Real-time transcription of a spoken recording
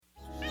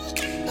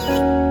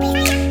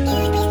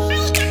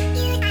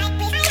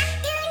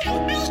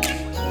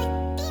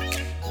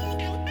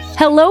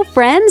Hello,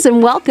 friends,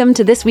 and welcome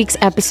to this week's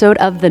episode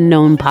of the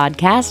Known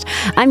Podcast.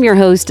 I'm your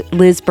host,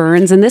 Liz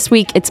Burns, and this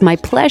week it's my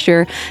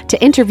pleasure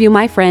to interview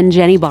my friend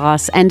Jenny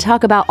Boss and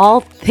talk about all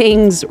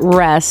things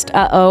rest.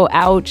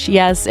 Ouch.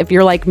 Yes, if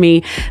you're like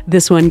me,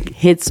 this one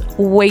hits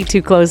way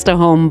too close to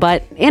home,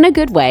 but in a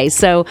good way.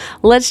 So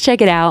let's check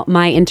it out.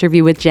 My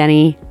interview with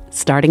Jenny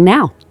starting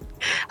now.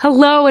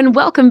 Hello and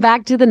welcome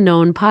back to the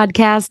Known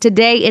Podcast.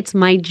 Today, it's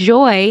my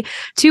joy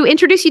to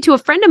introduce you to a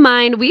friend of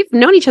mine. We've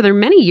known each other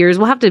many years.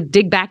 We'll have to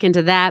dig back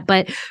into that,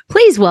 but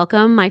please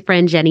welcome my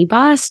friend Jenny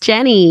Boss.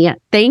 Jenny,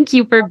 thank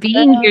you for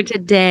being here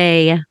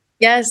today.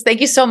 Yes,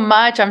 thank you so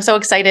much. I'm so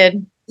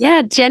excited.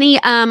 Yeah, Jenny,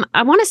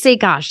 I want to say,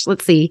 gosh,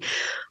 let's see.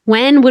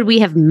 When would we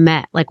have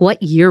met? Like,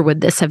 what year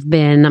would this have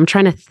been? I'm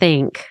trying to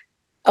think.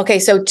 Okay,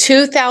 so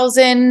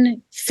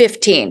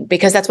 2015,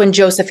 because that's when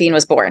Josephine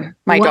was born,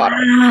 my daughter.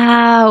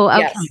 Wow.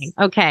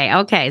 Okay. Yes.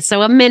 Okay.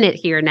 So a minute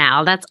here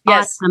now. That's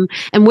awesome.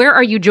 And where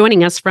are you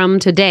joining us from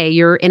today?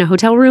 You're in a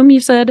hotel room,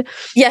 you said?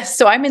 Yes.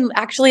 So I'm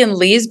actually in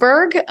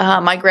Leesburg.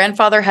 My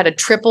grandfather had a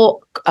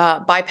triple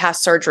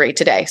bypass surgery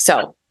today.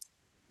 So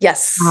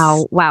yes.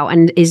 Wow.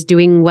 And is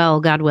doing well,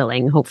 God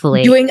willing,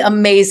 hopefully. Doing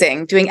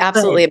amazing. Doing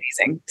absolutely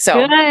amazing.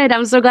 So good.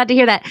 I'm so glad to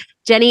hear that.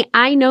 Jenny,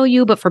 I know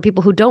you, but for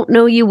people who don't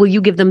know you, will you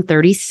give them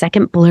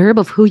 30-second blurb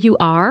of who you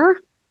are?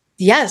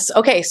 Yes.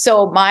 Okay.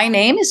 So my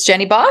name is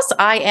Jenny Boss.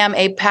 I am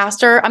a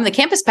pastor. I'm the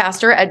campus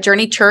pastor at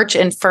Journey Church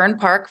in Fern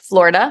Park,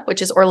 Florida,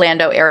 which is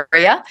Orlando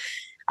area.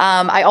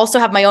 I also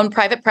have my own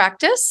private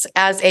practice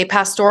as a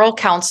pastoral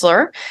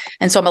counselor.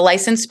 And so I'm a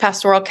licensed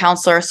pastoral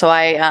counselor. So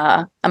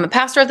I'm a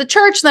pastor of the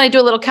church, and then I do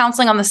a little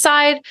counseling on the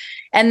side.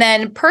 And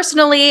then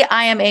personally,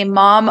 I am a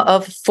mom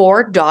of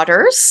 4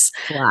 daughters.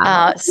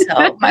 Wow. So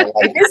my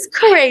life is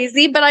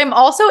crazy, but I'm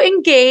also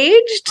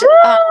engaged.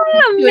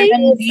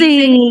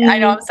 Amazing. I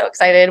know, I'm so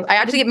excited. I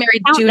actually get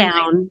married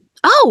June.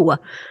 Oh,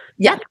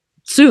 yeah.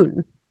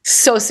 Soon.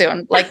 So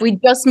soon. Like we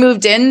just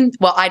moved in.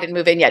 Well, I didn't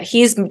move in yet.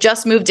 He's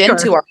just moved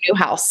into our new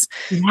house.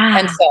 Yeah.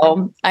 And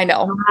so I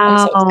know. Wow. I'm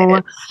so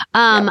excited.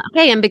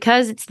 Okay. And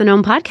because it's the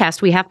Known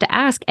Podcast, we have to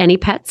ask, any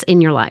pets in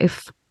your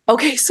life?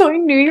 Okay, so I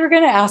knew you were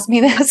going to ask me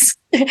this.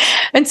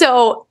 And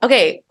so,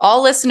 okay,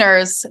 all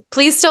listeners,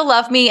 please still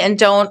love me and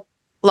don't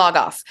log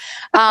off.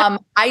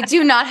 I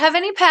do not have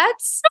any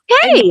pets.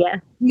 Okay.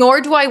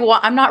 Nor do I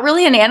want, I'm not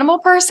really an animal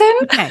person.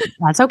 Okay,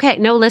 that's okay.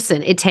 No,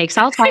 listen, it takes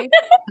all time.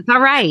 It's all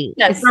right.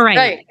 Yes, it's all right.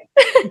 Right.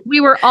 We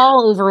were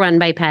all overrun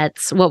by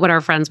pets. What would our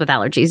friends with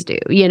allergies do?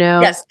 You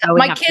know? Yes. So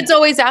my kids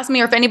always ask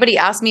me, or if anybody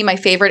asks me my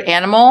favorite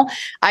animal,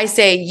 I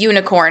say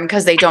unicorn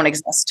because they don't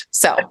exist.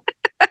 So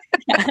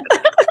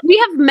we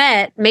have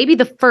met maybe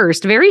the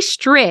first very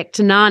strict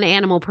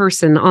non-animal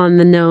person on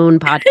the Known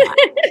Podcast.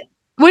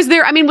 Was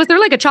there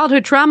like a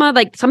childhood trauma,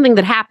 like something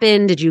that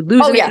happened? Did you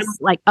lose? Yes.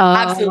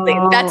 Absolutely.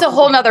 That's a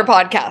whole nother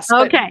podcast.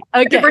 Okay.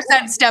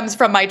 100% stems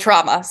from my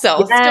trauma.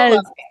 So yes. Still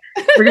love me.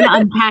 We're going to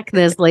unpack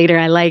this later.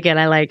 I like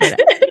it.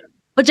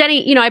 Well,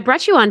 Jenny, I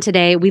brought you on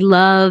today. We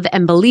love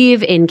and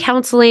believe in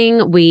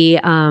counseling.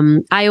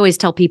 I always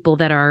tell people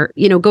that are,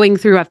 going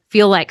through, I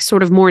feel like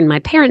sort of more in my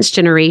parents'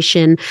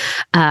 generation,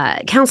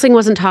 counseling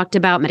wasn't talked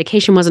about,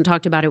 medication wasn't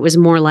talked about. It was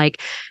more like,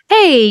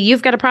 hey,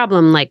 you've got a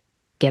problem, like,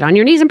 get on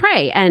your knees and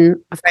pray. And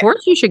of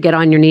course you should get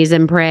on your knees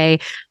and pray.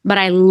 But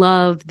I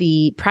love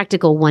the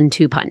practical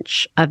 1-2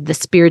 punch of the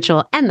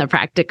spiritual and the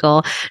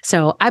practical.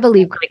 So I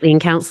believe greatly in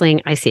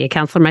counseling. I see a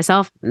counselor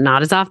myself,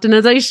 not as often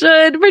as I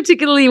should,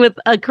 particularly with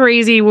a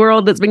crazy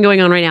world that's been going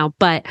on right now.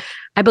 But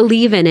I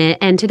believe in it.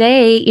 And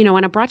today,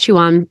 when I brought you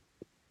on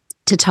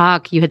to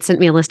talk, you had sent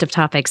me a list of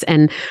topics,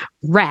 and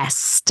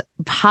rest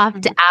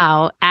popped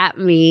out at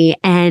me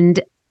and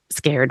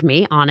scared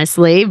me,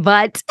 honestly.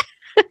 But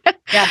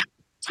yeah.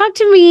 Talk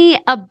to me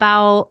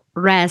about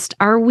rest.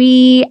 Are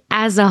we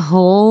as a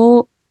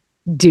whole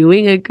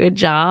doing a good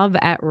job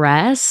at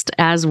rest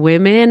as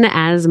women,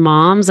 as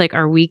moms? Like,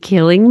 are we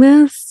killing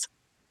this?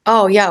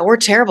 Oh, yeah, we're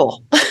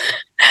terrible.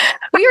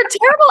 We are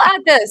terrible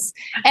at this.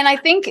 And I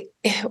think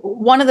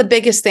one of the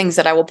biggest things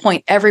that I will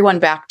point everyone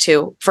back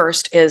to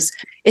first is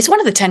it's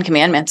one of the 10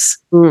 commandments.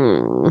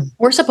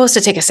 We're supposed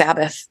to take a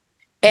Sabbath.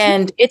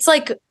 And it's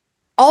like,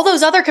 all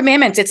those other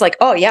commandments, it's like,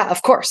 oh yeah,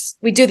 of course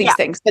we do these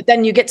things. But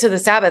then you get to the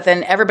Sabbath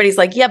and everybody's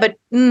like, yeah, but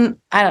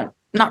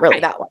not really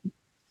that one.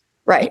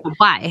 Right.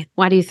 Why?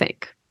 Why do you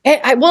think?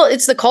 Well,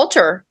 it's the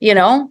culture,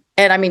 and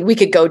I mean, we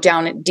could go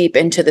down deep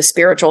into the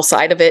spiritual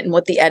side of it and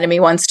what the enemy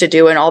wants to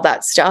do and all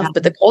that stuff.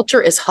 But the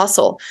culture is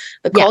hustle.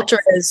 The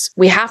culture is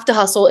we have to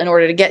hustle in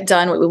order to get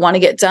done what we want to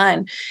get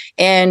done.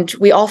 And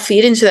we all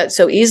feed into that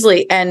so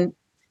easily. And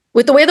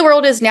with the way the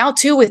world is now,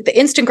 too, with the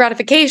instant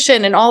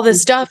gratification and all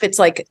this stuff, it's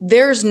like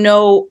there's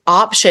no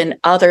option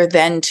other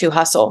than to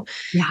hustle.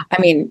 Yeah.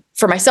 I mean,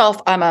 for myself,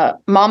 I'm a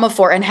mom of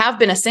 4 and have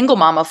been a single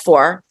mom of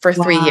 4 for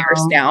 3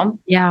 years now.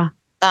 Yeah.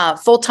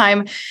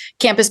 Full-time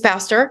campus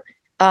pastor.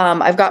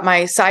 I've got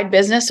my side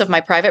business of my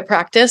private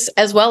practice,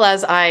 as well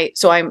as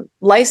I'm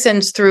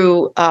licensed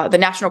through the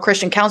National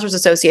Christian Counselors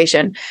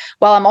Association,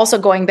 while I'm also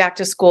going back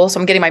to school. So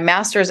I'm getting my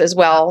master's as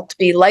well to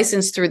be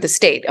licensed through the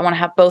state. I want to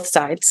have both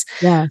sides.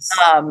 Yes.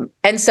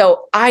 And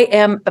so I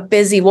am a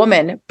busy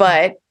woman,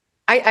 but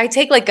I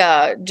take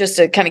just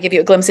to kind of give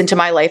you a glimpse into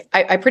my life,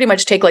 I pretty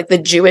much take like the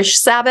Jewish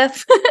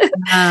Sabbath.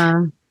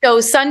 So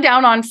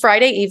sundown on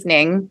Friday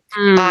evening,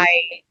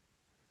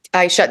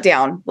 I shut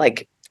down,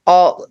 like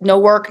no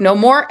work, no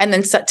more. And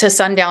then to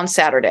sundown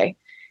Saturday.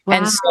 Wow.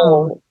 And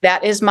so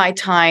that is my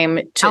time.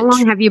 How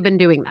long have you been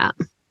doing that?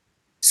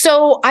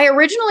 So I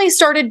originally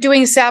started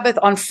doing Sabbath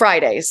on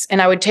Fridays,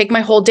 and I would take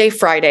my whole day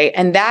Friday.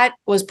 And that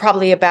was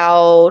probably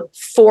about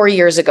 4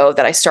 years ago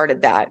that I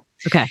started that.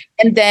 Okay.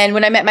 And then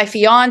when I met my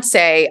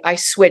fiance, I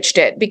switched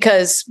it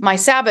because my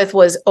Sabbath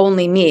was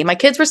only me. My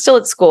kids were still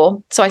at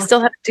school, so I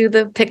still had to do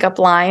the pickup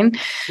line.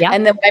 Yeah.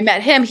 And then when I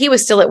met him, he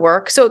was still at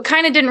work. So it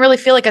kind of didn't really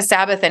feel like a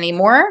Sabbath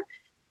anymore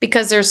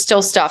because there's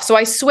still stuff. So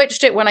I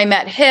switched it when I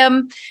met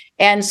him.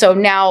 And so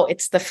now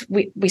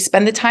we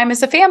spend the time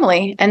as a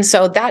family. And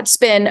so that's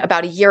been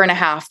about 1.5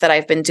 years that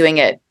I've been doing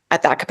it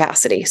at that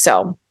capacity.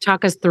 So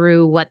talk us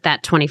through what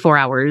that 24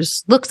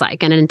 hours looks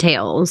like and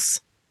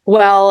entails.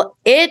 Well,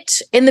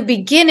 in the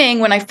beginning,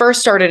 when I first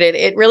started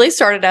it really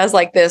started as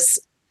like this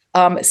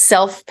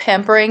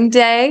self-pampering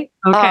day,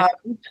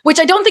 which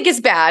I don't think is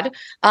bad.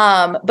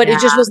 But it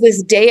just was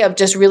this day of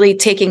just really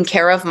taking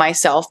care of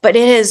myself. But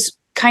it has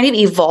kind of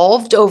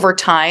evolved over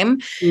time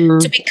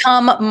to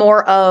become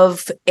more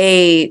of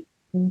a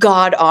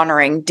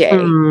God-honoring day.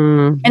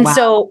 And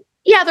so,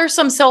 there's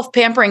some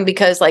self-pampering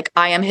because like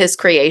I am his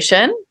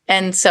creation.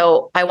 And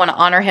so I want to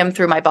honor him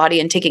through my body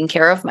and taking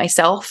care of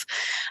myself.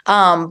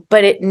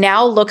 But it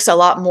now looks a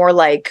lot more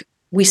like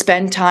we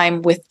spend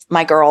time with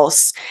my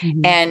girls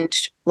and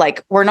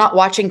like, we're not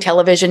watching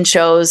television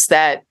shows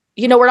that,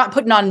 we're not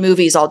putting on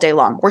movies all day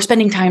long. We're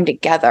spending time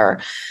together.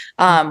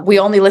 We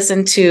only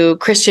listen to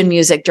Christian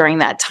music during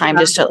that time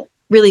just to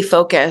really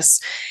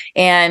focus.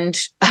 And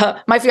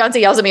my fiance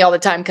yells at me all the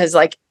time because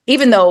like,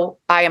 even though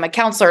I am a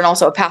counselor and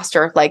also a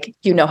pastor, like,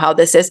 how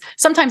this is,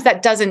 sometimes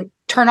that doesn't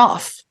turn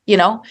off,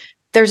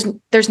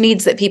 there's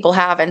needs that people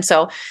have. And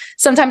so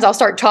sometimes I'll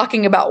start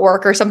talking about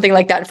work or something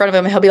like that in front of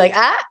him and he'll be like,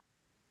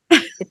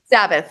 it's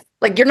Sabbath.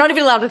 Like you're not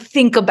even allowed to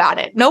think about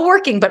it. No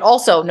working, but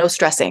also no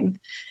stressing.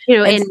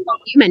 And so,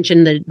 you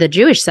mentioned the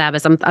Jewish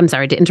Sabbath. I'm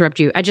sorry to interrupt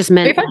you. I just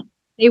meant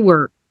they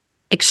were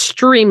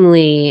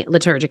extremely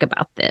liturgic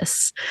about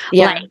this.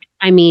 Yeah. Like,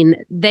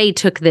 they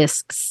took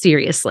this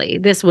seriously.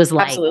 This was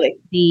like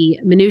the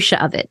minutia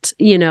of it,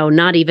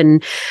 not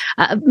even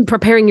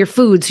preparing your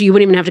food so you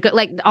wouldn't even have to go,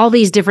 like all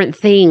these different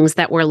things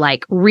that were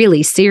like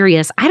really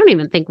serious. I don't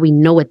even think we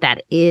know what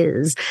that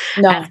is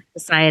as a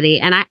society.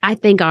 And I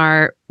think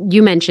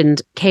you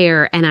mentioned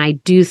care, and I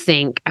do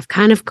think I've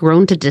kind of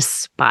grown to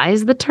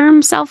despise the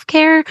term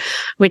self-care,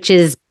 which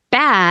is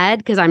bad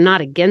because I'm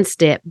not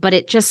against it, but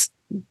it just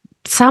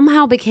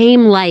somehow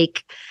became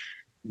like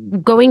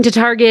going to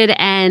Target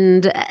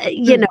and,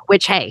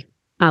 which, hey,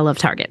 I love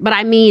Target. But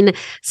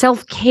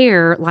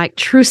self-care, like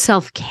true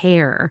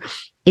self-care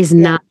is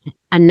not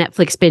a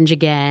Netflix binge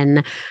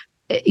again,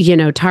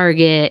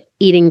 Target,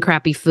 eating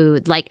crappy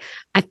food. Like,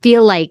 I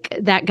feel like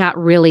that got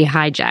really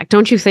hijacked.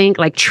 Don't you think?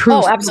 Like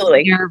true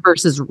self-care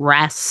versus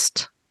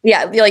rest.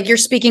 Yeah, like you're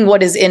speaking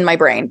what is in my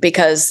brain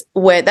because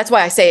that's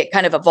why I say it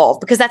kind of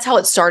evolved because that's how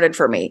it started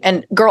for me.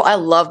 And girl, I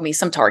love me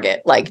some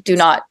Target. Like, do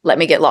not let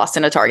me get lost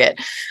in a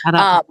Target.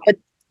 But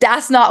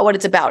that's not what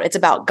it's about. It's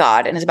about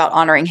God and it's about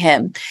honoring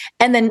him.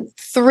 And then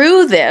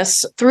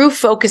through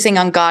focusing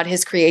on God,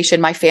 his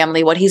creation, my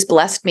family, what he's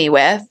blessed me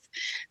with,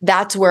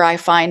 that's where I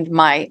find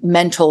my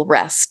mental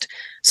rest.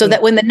 So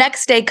that when the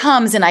next day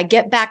comes and I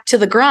get back to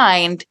the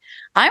grind,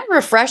 I'm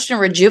refreshed and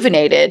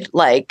rejuvenated,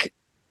 like,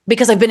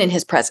 because I've been in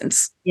his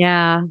presence.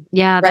 Yeah,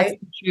 that's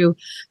true.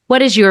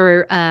 What is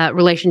your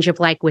relationship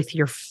like with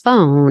your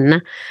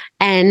phone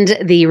and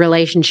the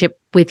relationship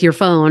with your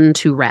phone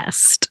to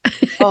rest?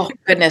 Oh,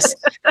 goodness.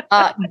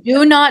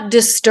 Do not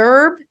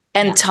disturb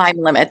and time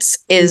limits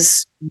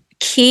is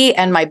key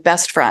and my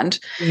best friend.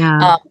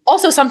 Yeah.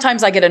 Also,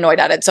 sometimes I get annoyed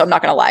at it, so I'm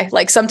not going to lie.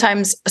 Like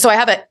sometimes, so I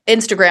have an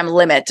Instagram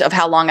limit of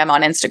how long I'm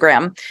on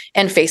Instagram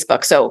and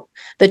Facebook. So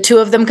the two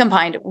of them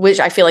combined, which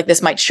I feel like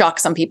this might shock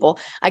some people,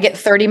 I get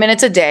 30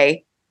 minutes a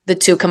day, the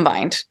two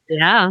combined.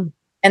 Yeah.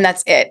 And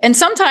that's it. And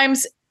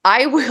sometimes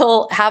I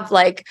will have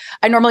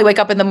I normally wake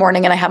up in the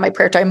morning and I have my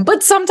prayer time,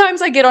 but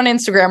sometimes I get on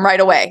Instagram right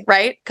away,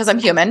 right? Because I'm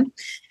human.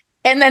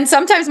 And then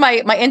sometimes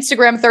my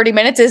Instagram 30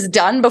 minutes is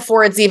done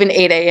before it's even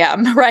 8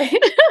 a.m., right?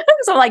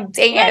 So I'm like,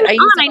 dang it.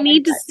 I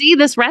need to see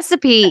this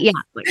recipe.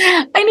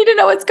 Yeah. I need to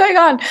know what's going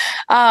on.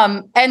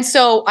 And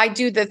so I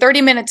do the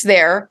 30 minutes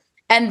there.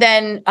 And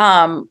then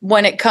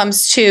when it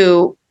comes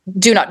to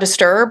do not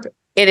disturb,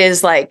 it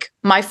is like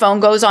my phone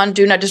goes on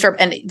do not disturb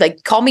and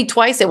like call me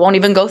twice. It won't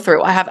even go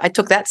through. I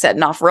took that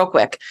setting off real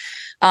quick.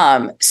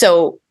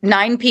 So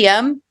 9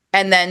 p.m.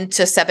 and then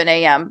to 7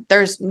 a.m.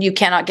 You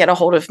cannot get a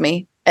hold of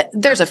me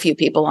There's a few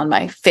people on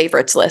my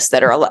favorites list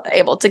that are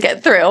able to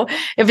get through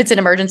if it's an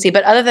emergency.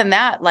 But other than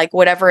that, like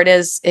whatever it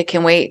is, it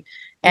can wait.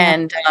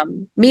 And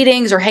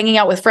meetings or hanging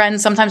out with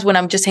friends. Sometimes when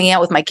I'm just hanging out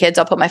with my kids,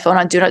 I'll put my phone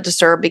on Do Not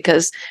Disturb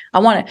because I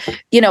want to,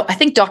 I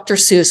think Dr.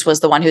 Seuss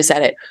was the one who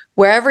said it.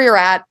 Wherever you're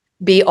at,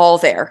 be all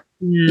there,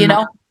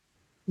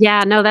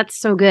 Yeah, no, that's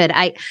so good.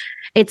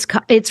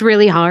 It's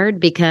really hard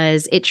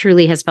because it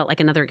truly has felt like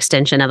another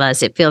extension of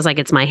us. It feels like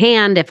it's my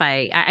hand. If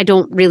I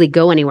don't really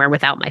go anywhere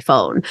without my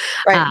phone,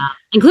 right.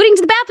 Including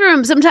to the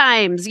bathroom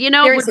sometimes,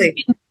 Seriously. we're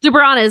being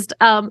super honest.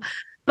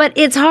 But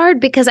it's hard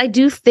because I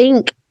do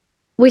think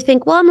we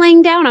think, well, I'm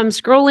laying down, I'm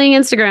scrolling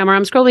Instagram or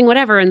I'm scrolling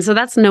whatever. And so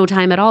that's no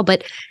time at all,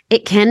 but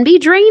it can be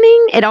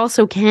draining. It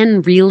also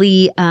can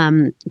really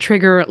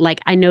trigger, like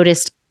I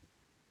noticed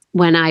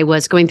when I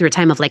was going through a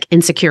time of like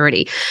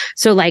insecurity.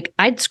 So like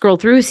I'd scroll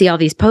through, see all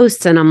these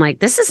posts and I'm like,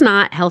 this is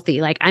not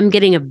healthy. Like I'm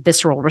getting a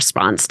visceral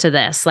response to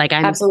this. Like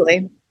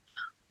Absolutely.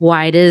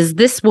 Why does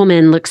this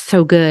woman look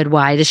so good?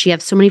 Why does she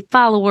have so many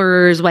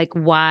followers? Like,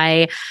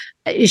 why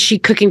is she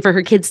cooking for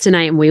her kids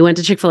tonight? And we went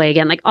to Chick-fil-A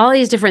again, like all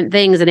these different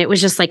things. And it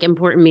was just like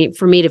important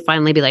for me to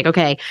finally be like,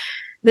 okay,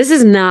 this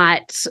is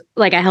not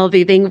like a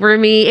healthy thing for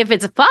me. If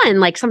it's fun,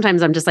 like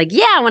sometimes I'm just like,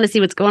 yeah, I want to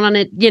see what's going on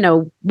at,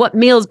 what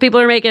meals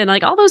people are making,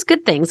 like all those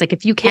good things. Like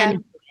if you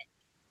can,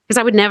 because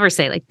I would never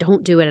say like,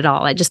 don't do it at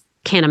all. I just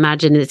can't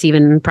imagine it's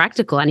even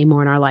practical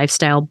anymore in our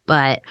lifestyle,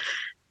 but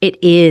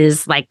it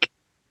is like,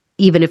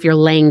 even if you're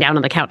laying down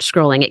on the couch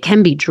scrolling, it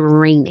can be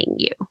draining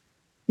you.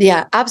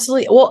 Yeah,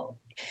 absolutely. Well,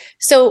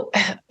 so,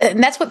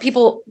 and that's what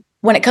people,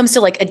 when it comes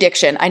to like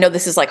addiction, I know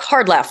this is like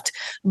hard left,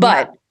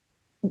 but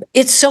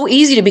it's so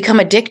easy to become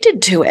addicted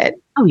to it.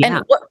 Oh, yeah.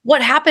 And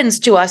what happens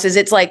to us is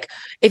it's like,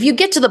 if you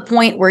get to the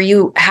point where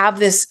you have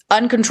this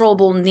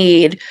uncontrollable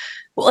need,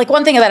 like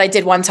one thing that I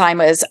did one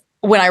time is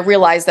when I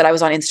realized that I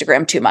was on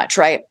Instagram too much,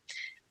 right?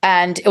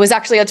 And it was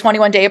actually a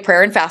 21-day of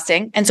prayer and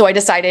fasting. And so I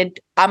decided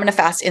I'm going to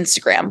fast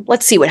Instagram.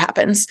 Let's see what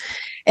happens.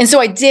 And so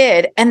I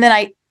did. And then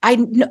I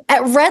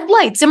at red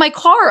lights in my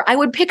car, I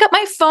would pick up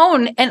my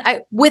phone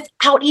and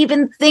without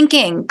even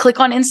thinking, click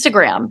on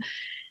Instagram.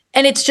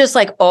 And it's just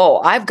like, oh,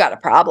 I've got a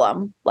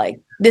problem. Like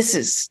this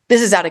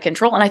is out of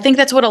control. And I think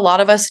that's what a lot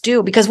of us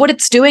do, because what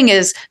it's doing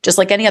is just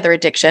like any other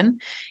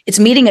addiction, it's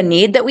meeting a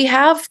need that we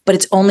have, but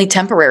it's only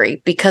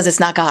temporary because it's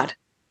not God.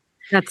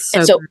 That's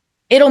so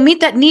it'll meet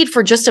that need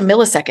for just a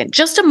millisecond,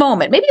 just a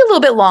moment, maybe a little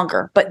bit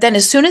longer. But then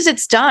as soon as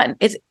it's done,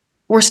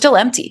 we're still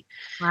empty.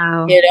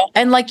 Wow.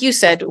 And like you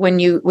said, when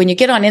you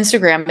get on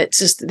Instagram, it's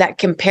just that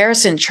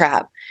comparison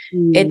trap.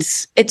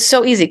 It's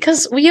so easy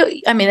because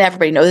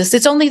everybody knows this.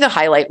 It's only the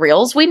highlight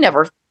reels. We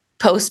never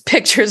post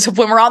pictures of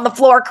when we're on the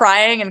floor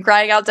crying and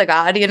crying out to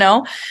God,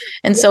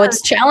 And so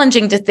it's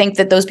challenging to think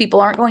that those people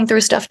aren't going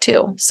through stuff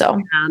too. So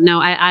no,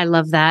 I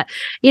love that.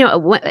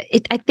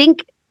 I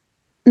think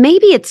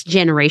maybe it's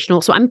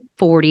generational. So I'm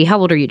 40. How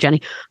old are you,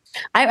 Jenny?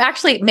 I'm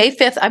actually May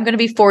 5th. I'm going to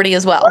be 40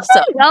 as well.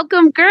 So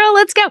welcome, girl.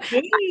 Let's go.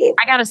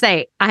 I got to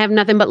say, I have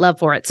nothing but love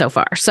for it so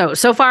far. So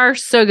far,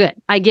 so good.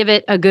 I give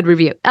it a good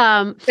review.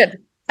 Good.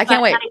 I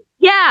can't wait.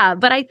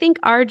 But I think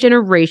our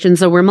generation,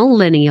 so we're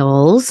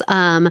millennials.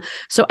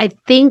 So I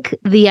think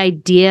the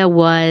idea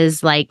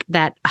was like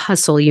that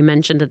hustle you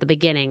mentioned at the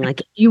beginning,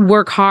 like you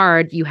work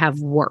hard, you have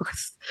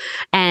worth.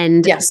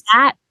 And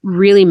that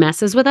really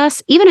messes with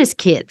us, even as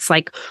kids.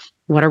 Like,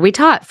 what are we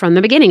taught from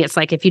the beginning? It's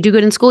like, if you do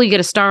good in school, you get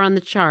a star on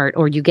the chart,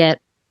 or you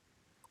get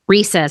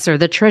recess or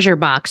the treasure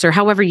box, or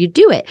however you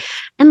do it.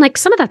 And like,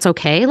 some of that's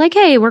okay. Like,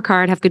 hey, work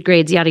hard, have good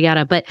grades, yada,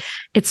 yada. But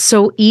it's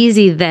so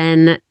easy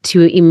then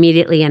to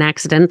immediately and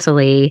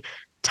accidentally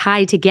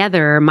tie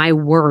together my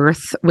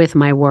worth with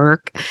my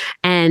work.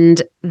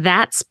 And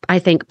that's, I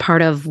think,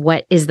 part of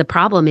what is the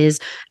problem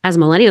is, as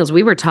millennials,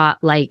 we were taught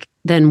like,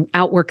 then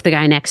outwork the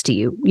guy next to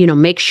you,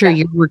 make sure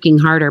you're working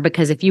harder,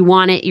 because if you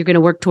want it, you're going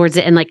to work towards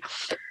it. And like,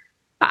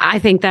 I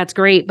think that's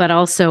great, but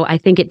also I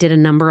think it did a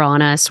number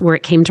on us where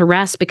it came to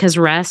rest, because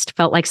rest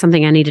felt like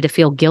something I needed to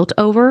feel guilt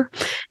over.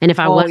 And if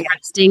I was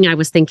resting, I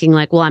was thinking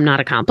like, well, I'm not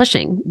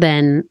accomplishing,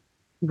 then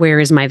where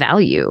is my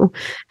value?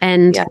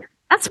 And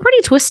that's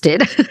pretty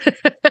twisted.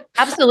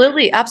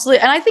 Absolutely.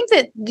 Absolutely. And I think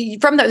that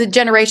from the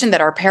generation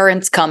that our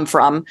parents come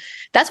from,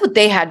 that's what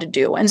they had to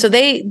do. And so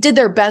they did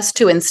their best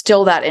to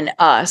instill that in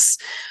us.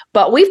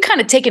 But we've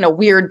kind of taken a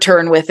weird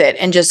turn with it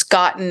and just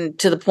gotten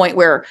to the point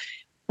where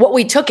what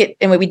we took it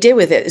and what we did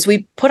with it is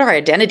we put our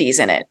identities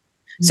in it.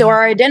 So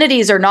our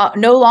identities are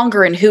no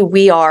longer in who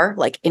we are,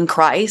 like in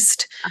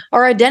Christ.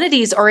 Our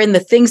identities are in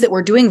the things that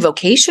we're doing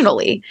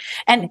vocationally.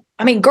 And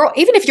I mean, girl,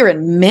 even if you're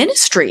in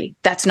ministry,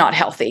 that's not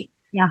healthy.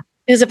 Yeah.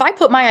 Because if I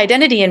put my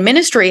identity in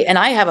ministry and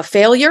I have a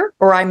failure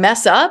or I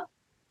mess up,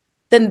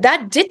 then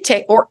that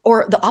dictate, or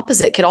the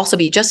opposite could also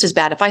be just as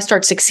bad. If I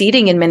start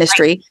succeeding in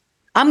ministry,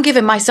 I'm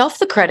giving myself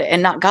the credit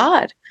and not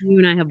God. You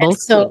and I have both.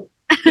 So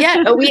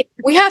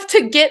we have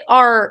to get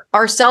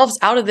ourselves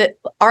out of it.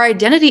 Our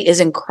identity is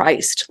in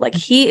Christ. Like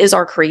he is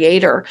our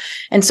creator.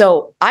 And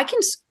so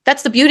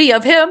that's the beauty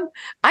of him.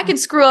 I can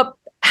screw up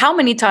how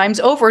many times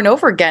over and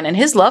over again. And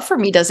his love for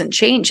me doesn't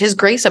change. His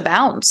grace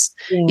abounds,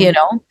 you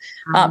know?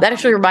 That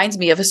actually reminds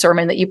me of a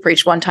sermon that you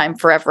preached one time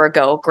forever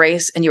ago,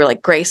 grace. And you were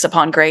like, grace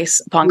upon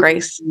grace, upon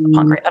grace,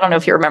 upon grace. I don't know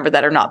if you remember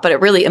that or not, but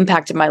it really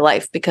impacted my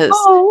life because.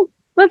 Oh,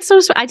 that's so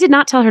sweet. I did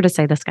not tell her to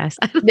say this, guys.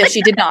 Yeah,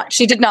 she did not.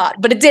 She did not,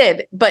 but it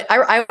did. But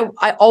I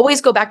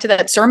always go back to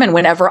that sermon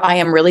whenever I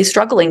am really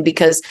struggling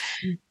because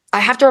I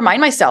have to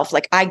remind myself,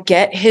 like, I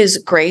get his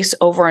grace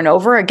over and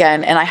over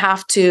again. And I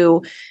have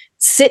to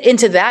sit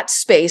into that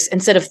space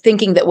instead of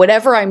thinking that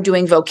whatever I'm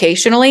doing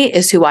vocationally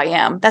is who I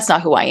am. That's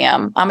not who I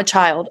am. I'm a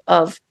child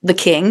of the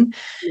King,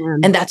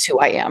 and that's who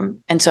I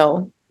am. And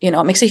so, you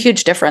know, it makes a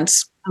huge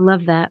difference. I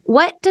love that.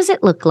 What does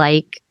it look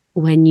like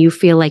when you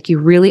feel like you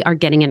really are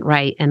getting it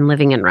right and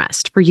living in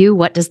rest? For you,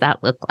 what does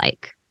that look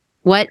like?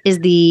 What is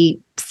the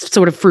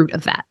sort of fruit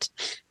of that?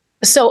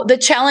 So the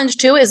challenge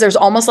too is there's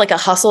almost like a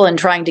hustle in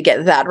trying to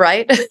get that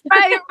right.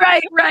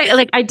 Right.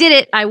 Like I did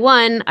it. I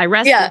won. I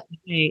rested.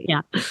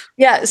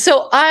 Yeah.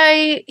 So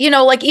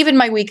like even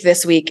my week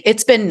this week,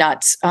 it's been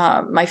nuts.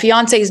 My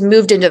fiance's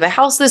moved into the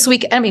house this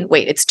week. I mean,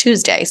 wait, it's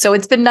Tuesday. So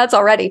it's been nuts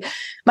already.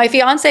 My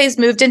fiance's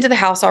moved into the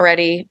house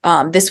already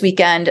this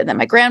weekend. And then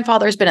my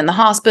grandfather's been in the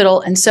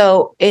hospital. And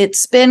so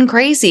it's been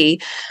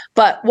crazy.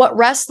 But what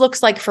rest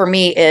looks like for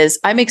me is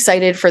I'm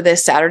excited for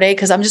this Saturday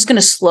because I'm just going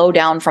to slow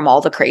down from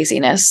all the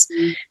craziness.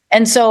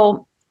 And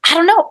so I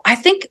don't know. I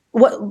think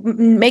what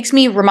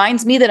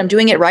reminds me that I'm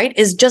doing it right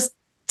is just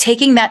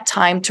taking that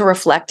time to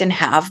reflect and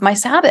have my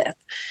Sabbath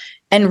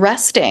and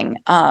resting.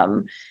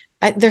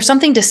 There's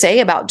something to say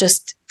about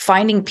just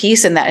finding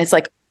peace in that. It's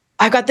like,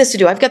 I've got this to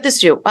do. I've got this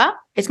to do. Well,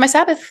 it's my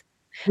Sabbath.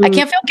 I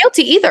can't feel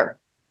guilty either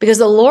because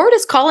the Lord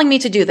is calling me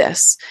to do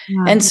this.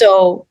 And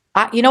so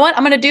you know what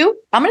I'm going to do?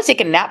 I'm going to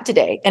take a nap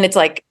today. And it's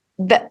like,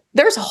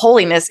 there's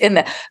holiness in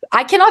that.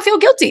 I cannot feel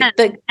guilty.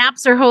 The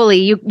naps are holy.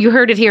 You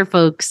heard it here,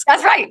 folks.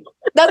 That's right.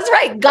 That's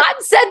right. God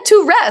said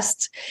to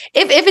rest.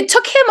 If it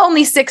took him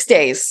only 6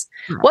 days,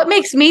 what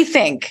makes me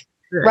think,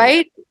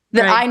 right?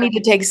 That I need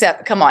to take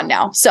come on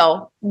now.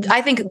 So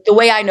I think the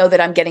way I know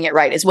that I'm getting it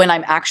right is when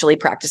I'm actually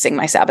practicing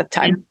my Sabbath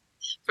time.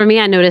 For me,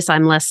 I notice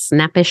I'm less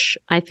snappish.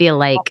 I feel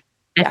like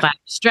if I'm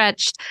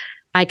stretched,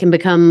 I can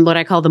become what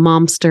I call the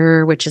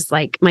momster, which is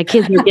like my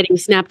kids are getting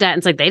snapped at. And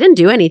it's like, they didn't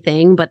do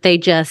anything, but they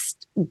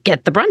just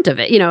get the brunt of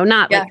it,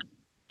 not like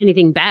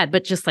anything bad,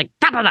 but just like,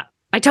 blah, blah, blah.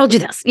 I told you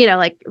this,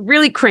 like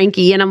really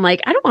cranky. And I'm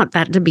like, I don't want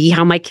that to be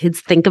how my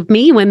kids think of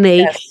me when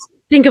they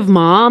think of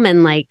mom.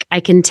 And like, I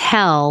can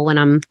tell when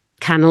I'm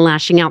kind of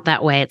lashing out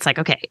that way. It's like,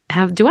 okay,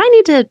 do I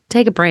need to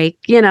take a break?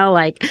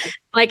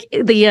 Like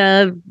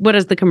the, what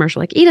is the commercial?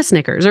 Like eat a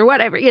Snickers or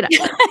whatever,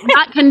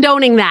 not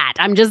condoning that.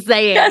 I'm just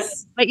saying,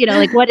 but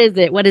like, what is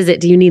it? What is it?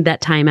 Do you need that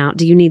time out?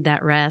 Do you need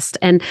that rest?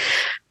 And,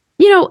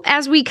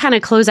 as we kind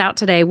of close out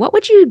today, what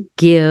would you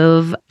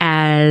give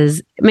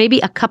as maybe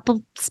a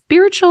couple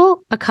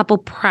spiritual, a couple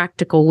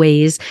practical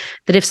ways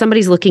that if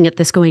somebody's looking at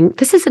this going,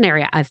 this is an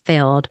area I've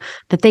failed,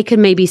 that they could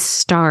maybe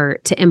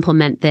start to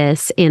implement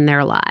this in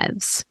their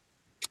lives?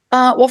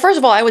 Well, first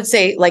of all, I would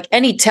say like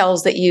any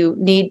tells that you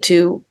need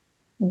to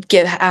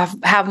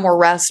have more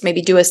rest,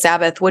 maybe do a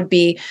Sabbath would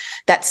be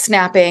that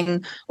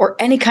snapping or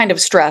any kind of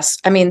stress.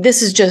 I mean,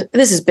 this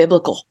is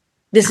biblical.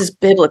 This is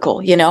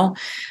biblical,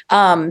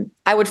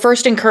 I would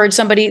first encourage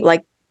somebody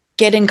like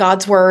get in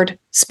God's word,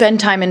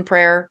 spend time in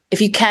prayer. If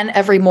you can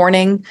every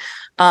morning.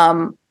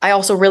 I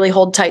also really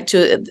hold tight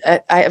to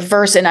a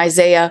verse in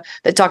Isaiah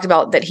that talked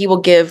about that he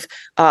will give,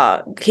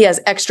 he has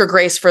extra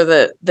grace for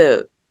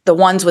the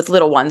ones with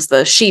little ones,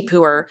 the sheep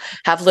who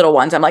have little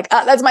ones. I'm like,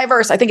 that's my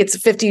verse. I think it's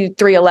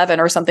 53:11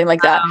 or something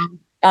like that.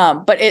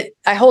 But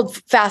I hold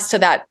fast to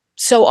that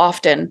so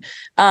often.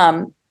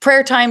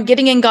 Prayer time,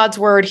 getting in God's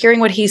word, hearing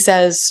what he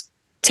says,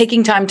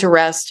 taking time to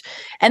rest.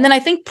 And then I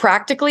think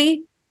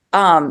practically,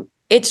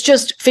 it's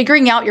just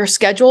figuring out your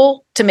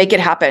schedule to make it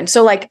happen.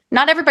 So like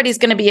not everybody's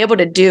going to be able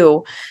to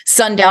do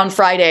sundown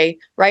Friday,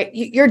 right?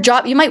 Your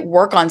job, you might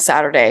work on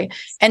Saturday.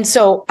 And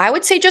so I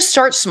would say just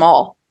start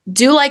small.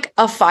 Do like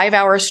a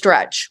 5-hour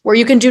stretch where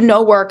you can do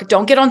no work,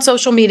 don't get on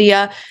social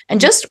media and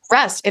just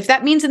rest. If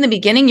that means in the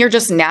beginning, you're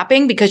just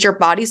napping because your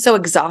body's so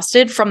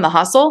exhausted from the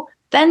hustle,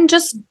 then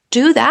just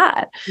do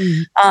that.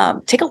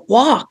 Take a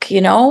walk,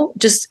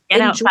 just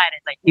get outside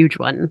is a huge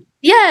one.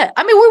 Yeah.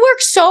 I mean, we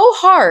work so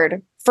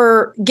hard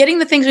for getting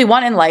the things we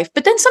want in life,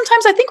 but then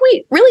sometimes I think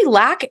we really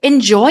lack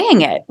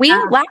enjoying it. We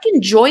lack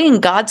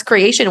enjoying God's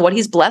creation, what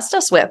he's blessed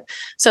us with.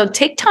 So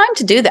take time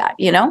to do that,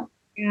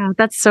 Yeah,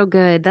 that's so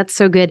good. That's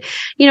so good.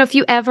 If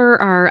you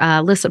ever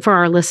are for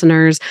our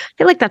listeners,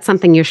 feel like that's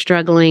something you're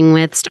struggling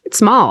with, start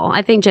small.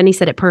 I think Jenny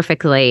said it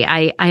perfectly.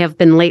 I have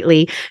been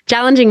lately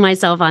challenging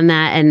myself on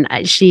that.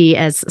 And she,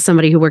 as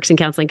somebody who works in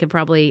counseling, could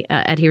probably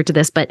adhere to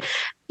this. But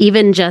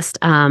even just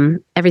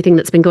everything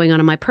that's been going on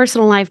in my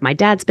personal life, my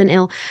dad's been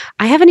ill.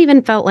 I haven't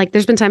even felt like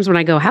there's been times when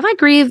I go, have I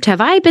grieved?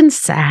 Have I been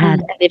sad?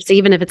 And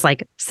even if it's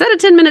like, set a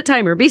 10-minute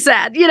timer, be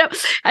sad.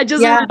 I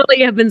just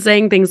really have been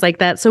saying things like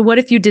that. So what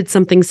if you did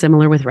something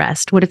similar with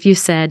rest? What if you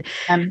said,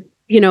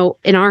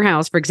 in our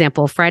house, for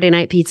example, Friday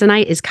night pizza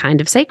night is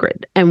kind of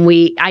sacred. And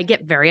I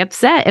get very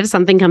upset if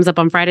something comes up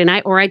on Friday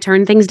night, or I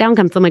turn things down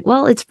because I'm like,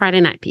 well, it's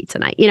Friday night pizza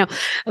night,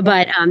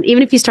 But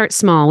even if you start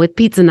small with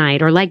pizza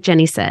night, or like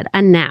Jenny said,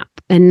 a nap,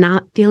 and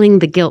not feeling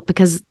the guilt,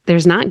 because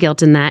there's not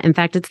guilt in that. In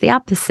fact, it's the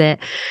opposite.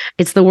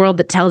 It's the world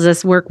that tells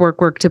us work,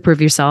 work, work to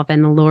prove yourself.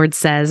 And the Lord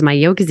says, my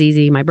yoke is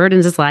easy, my burden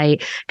is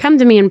light. Come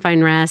to me and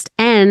find rest.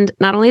 And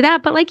not only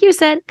that, but like you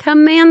said,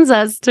 commands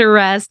us to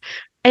rest.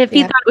 If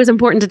he thought it was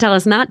important to tell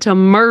us not to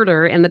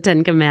murder in the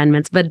 10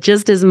 Commandments, but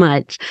just as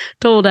much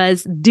told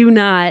us, do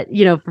not,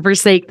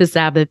 forsake the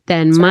Sabbath,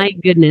 then my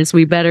goodness,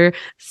 we better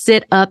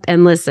sit up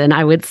and listen,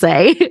 I would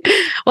say.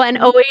 Well, and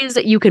always,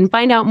 you can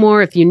find out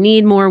more. If you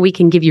need more, we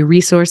can give you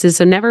resources.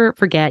 So never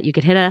forget, you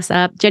could hit us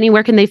up. Jenny,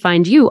 where can they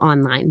find you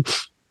online?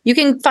 You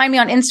can find me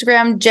on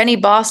Instagram,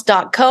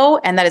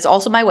 jennyboss.co. And that is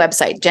also my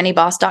website,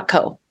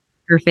 jennyboss.co.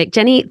 Perfect.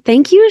 Jenny,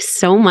 thank you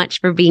so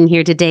much for being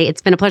here today.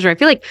 It's been a pleasure. I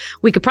feel like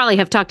we could probably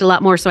have talked a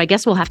lot more, so I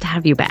guess we'll have to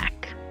have you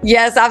back.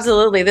 Yes,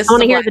 absolutely. I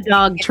want to hear the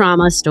dog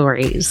trauma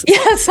stories.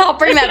 Yes, I'll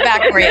bring that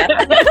back for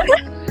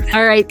you.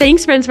 All right.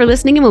 Thanks, friends, for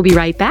listening, and we'll be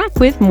right back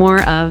with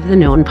more of the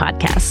Known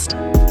Podcast.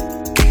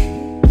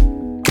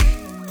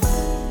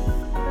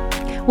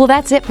 Well,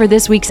 that's it for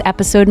this week's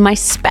episode. My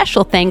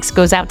special thanks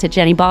goes out to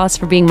Jenny Boss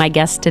for being my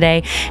guest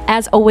today.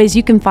 As always,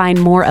 you can find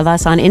more of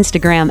us on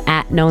Instagram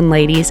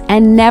 @KnownLadies.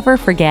 And never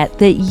forget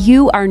that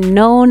you are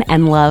known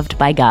and loved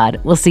by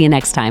God. We'll see you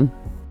next time.